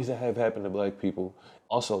these things that have happened to black people.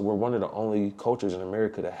 Also, we're one of the only cultures in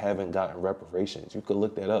America that haven't gotten reparations. You could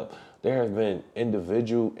look that up. There have been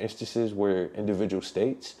individual instances where individual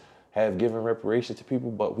states have given reparations to people,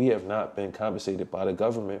 but we have not been compensated by the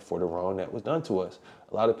government for the wrong that was done to us.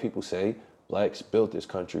 A lot of people say blacks built this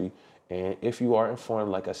country, and if you are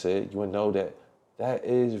informed, like I said, you would know that that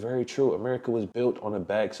is very true. America was built on the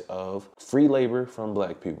backs of free labor from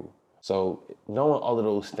black people. So knowing all of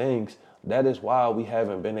those things, that is why we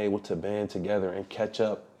haven't been able to band together and catch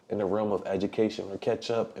up in the realm of education or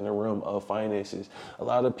catch up in the realm of finances. A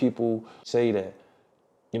lot of people say that,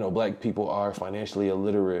 black people are financially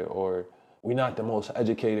illiterate or we're not the most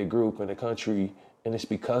educated group in the country. And it's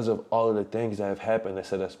because of all of the things that have happened that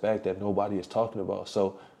set us back that nobody is talking about.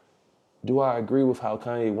 So do I agree with how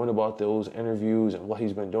Kanye went about those interviews and what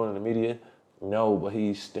he's been doing in the media? No, but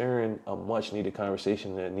he's steering a much needed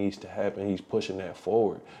conversation that needs to happen. He's pushing that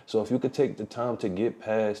forward. So if you could take the time to get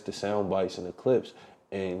past the sound bites and the clips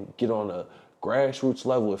and get on a grassroots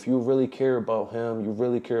level, if you really care about him, you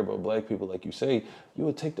really care about black people, like you say, you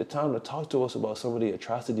would take the time to talk to us about some of the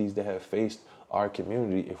atrocities that have faced our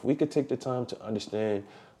community. If we could take the time to understand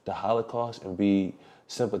the Holocaust and be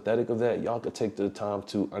sympathetic of that, y'all could take the time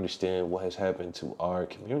to understand what has happened to our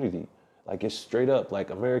community. Like, it's straight up,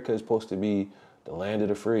 like, America is supposed to be the land of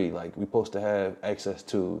the free. Like, we're supposed to have access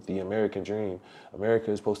to the American dream.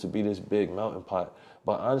 America is supposed to be this big melting pot.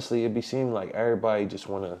 But honestly, it be seeming like everybody just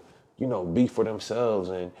want to, be for themselves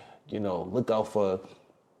and, look out for,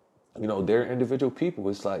 their individual people.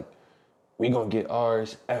 It's like, we gonna get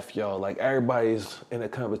ours, F y'all. Like, everybody's in a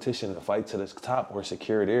competition to fight to the top or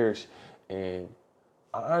secure theirs. And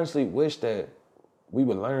I honestly wish that we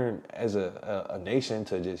would learn as a nation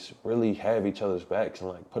to just really have each other's backs and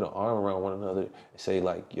like put an arm around one another and say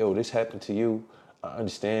like, yo, this happened to you. I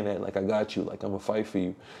understand that. Like, I got you. Like, I'm gonna fight for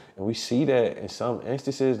you. And we see that in some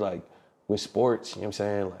instances, like with sports, you know what I'm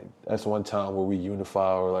saying? Like, that's one time where we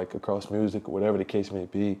unify or like across music or whatever the case may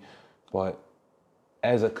be. But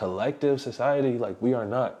as a collective society, like, we are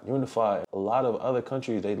not unified. A lot of other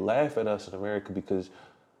countries, they laugh at us in America because,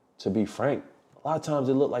 to be frank, a lot of times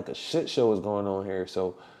it looked like a shit show is going on here.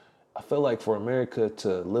 So I feel like for America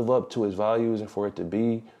to live up to its values and for it to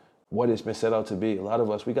be what it's been set out to be, a lot of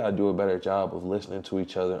us, we got to do a better job of listening to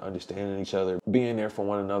each other, understanding each other, being there for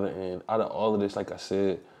one another. And out of all of this, like I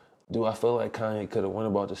said, do I feel like Kanye could have went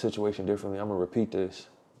about the situation differently? I'm going to repeat this.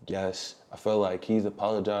 Yes. I feel like he's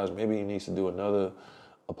apologized. Maybe he needs to do another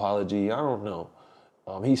apology. I don't know.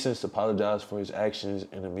 He since apologized for his actions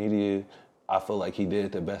in the media. I feel like he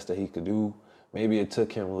did the best that he could do. Maybe it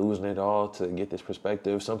took him losing it all to get this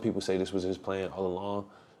perspective. Some people say this was his plan all along.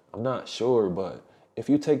 I'm not sure, but if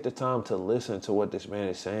you take the time to listen to what this man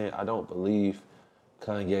is saying, I don't believe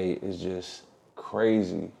Kanye is just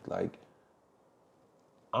crazy. Like,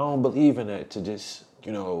 I don't believe in that to just,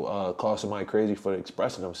 call somebody crazy for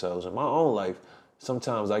expressing themselves. In my own life,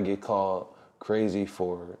 sometimes I get called crazy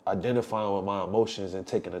for identifying with my emotions and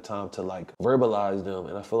taking the time to like verbalize them.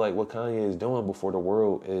 And I feel like what Kanye is doing before the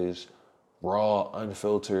world is raw,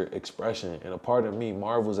 unfiltered expression. And a part of me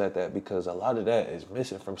marvels at that because a lot of that is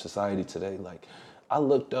missing from society today. Like, I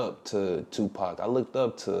looked up to Tupac. I looked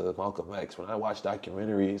up to Malcolm X. When I watch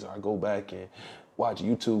documentaries or I go back and watch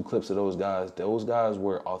YouTube clips of those guys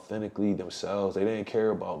were authentically themselves. They didn't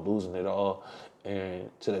care about losing it all. And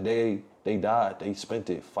to the day they died, they spent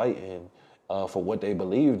it fighting for what they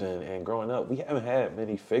believed in. And growing up, we haven't had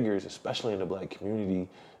many figures, especially in the black community,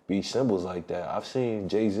 be symbols like that. I've seen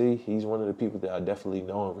Jay-Z. He's one of the people that I definitely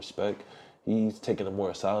know and respect. He's taken a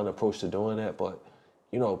more silent approach to doing that. But,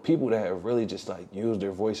 people that have really just like used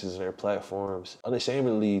their voices and their platforms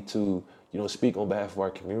unashamedly to, speak on behalf of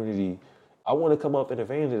our community, I want to come up in the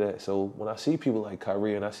vein of that. So when I see people like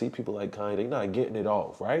Kyrie and I see people like Kanye, they're not getting it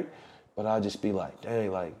off, right? But I just be like,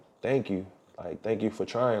 dang, like, thank you. Like, thank you for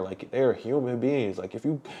trying. Like, they're human beings. Like, if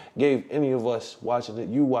you gave any of us watching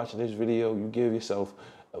this video, you give yourself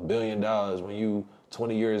 $1 billion when you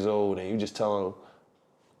 20 years old and you just tell them,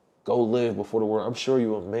 go live before the world, I'm sure you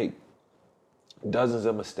will make dozens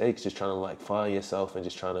of mistakes just trying to like find yourself and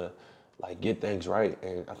just trying to like get things right.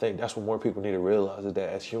 And I think that's what more people need to realize, is that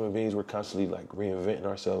as human beings, we're constantly like reinventing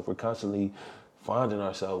ourselves. We're constantly finding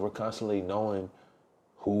ourselves. We're constantly knowing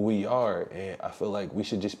who we are. And I feel like we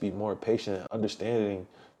should just be more patient and understanding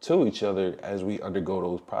to each other as we undergo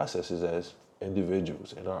those processes as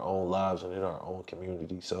individuals in our own lives and in our own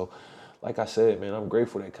community. So like I said, man, I'm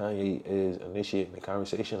grateful that Kanye is initiating the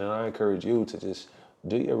conversation, and I encourage you to just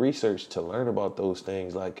do your research to learn about those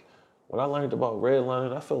things. Like, when I learned about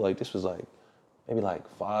redlining, I feel like this was like maybe like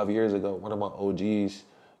 5 years ago. One of my OGs,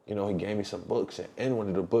 he gave me some books, and in one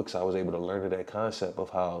of the books I was able to learn that concept of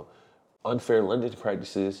how unfair lending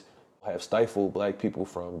practices have stifled black people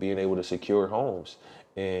from being able to secure homes.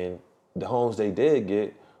 And the homes they did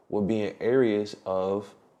get would be in areas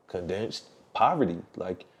of condensed poverty.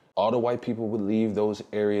 Like, all the white people would leave those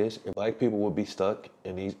areas and black people would be stuck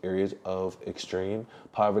in these areas of extreme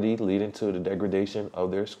poverty, leading to the degradation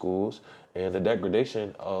of their schools and the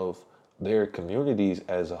degradation of their communities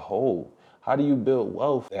as a whole. How do you build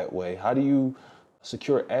wealth that way? How do you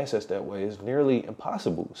secure assets that way is nearly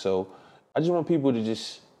impossible. So I just want people to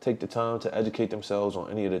just take the time to educate themselves on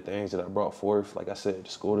any of the things that I brought forth. Like I said, the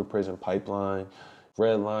school to prison pipeline,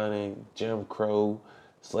 redlining, Jim Crow,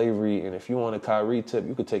 slavery. And if you want a Kyrie tip,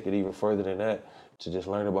 you could take it even further than that to just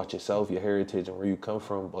learn about yourself, your heritage, and where you come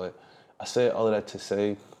from. But I said all of that to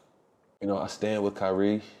say, I stand with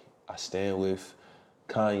Kyrie. I stand with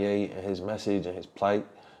Kanye and his message and his plight.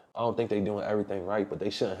 I don't think they're doing everything right, but they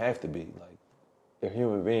shouldn't have to be. Like, they're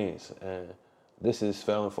human beings, and this is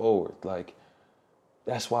failing forward. Like,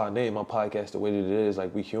 that's why I named my podcast the way that it is.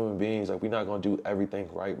 Like, we human beings. Like, we're not gonna do everything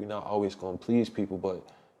right. We're not always gonna please people, but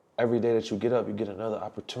every day that you get up, you get another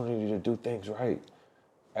opportunity to do things right.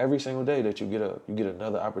 Every single day that you get up, you get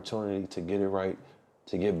another opportunity to get it right,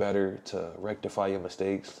 to get better, to rectify your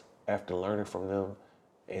mistakes after learning from them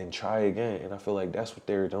and try again. And I feel like that's what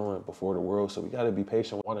they're doing before the world. So we got to be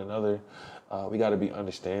patient with one another. We got to be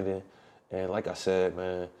understanding. And like I said,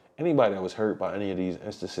 man, anybody that was hurt by any of these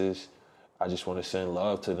instances, I just want to send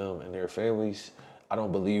love to them and their families. I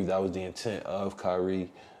don't believe that was the intent of Kyrie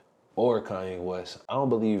or Kanye West. I don't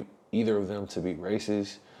believe either of them to be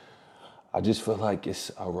racist. I just feel like it's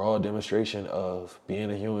a raw demonstration of being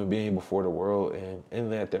a human being before the world, and in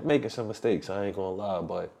that they're making some mistakes, I ain't gonna lie,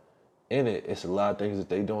 but in it, it's a lot of things that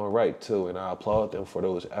they doing right too, and I applaud them for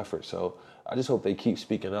those efforts. So I just hope they keep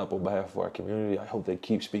speaking up on behalf of our community. I hope they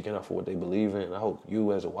keep speaking up for what they believe in. And I hope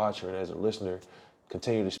you as a watcher and as a listener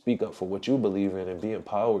continue to speak up for what you believe in and be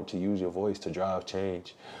empowered to use your voice to drive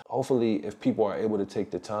change. Hopefully, if people are able to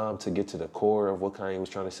take the time to get to the core of what Kanye was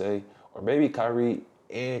trying to say, or maybe Kyrie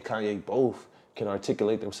and Kanye both can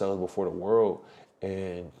articulate themselves before the world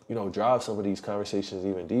and, drive some of these conversations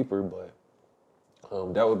even deeper. But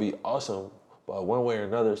that would be awesome. But one way or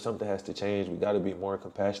another, something has to change. We got to be more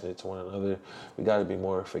compassionate to one another. We got to be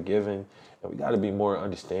more forgiving, and we got to be more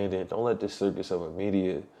understanding. Don't let this circus of a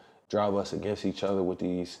media drive us against each other with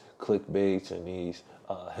these clickbaits and these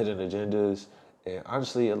hidden agendas. And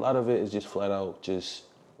honestly, a lot of it is just flat out just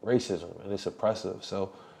racism, and it's oppressive.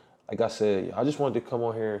 So, like I said, I just wanted to come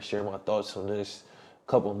on here and share my thoughts on this. A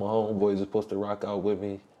couple of my homeboys are supposed to rock out with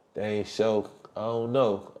me. They ain't show. I don't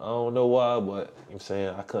know. I don't know why, but I'm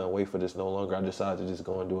saying I couldn't wait for this no longer. I decided to just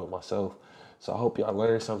go and do it myself. So I hope y'all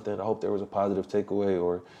learned something. I hope there was a positive takeaway.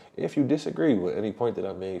 Or if you disagree with any point that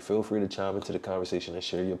I made, feel free to chime into the conversation and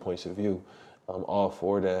share your points of view. I'm all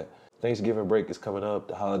for that. Thanksgiving break is coming up.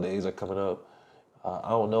 The holidays are coming up. I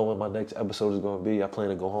don't know when my next episode is going to be. I plan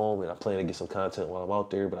to go home and I plan to get some content while I'm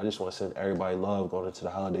out there, but I just want to send everybody love going into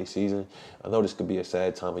the holiday season. I know this could be a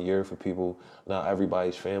sad time of year for people. Not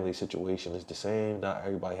everybody's family situation is the same. Not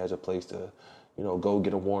everybody has a place to, go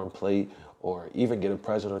get a warm plate or even get a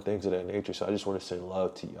present or things of that nature. So I just want to send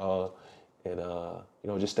love to y'all and,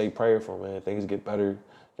 just stay prayerful, man. Things get better.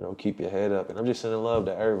 Keep your head up. And I'm just sending love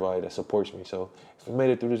to everybody that supports me. So if you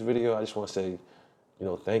made it through this video, I just want to say,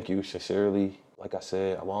 thank you sincerely. Like I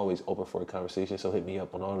said, I'm always open for a conversation, so hit me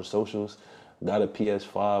up on all the socials. Got a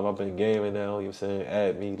PS5. I've been gaming now,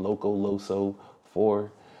 Add me, Loco Loso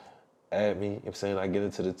 4. Add me, I get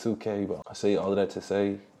into the 2K. But I say all of that to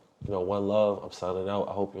say, one love. I'm signing out.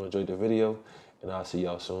 I hope you enjoyed the video, and I'll see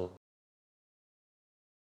y'all soon.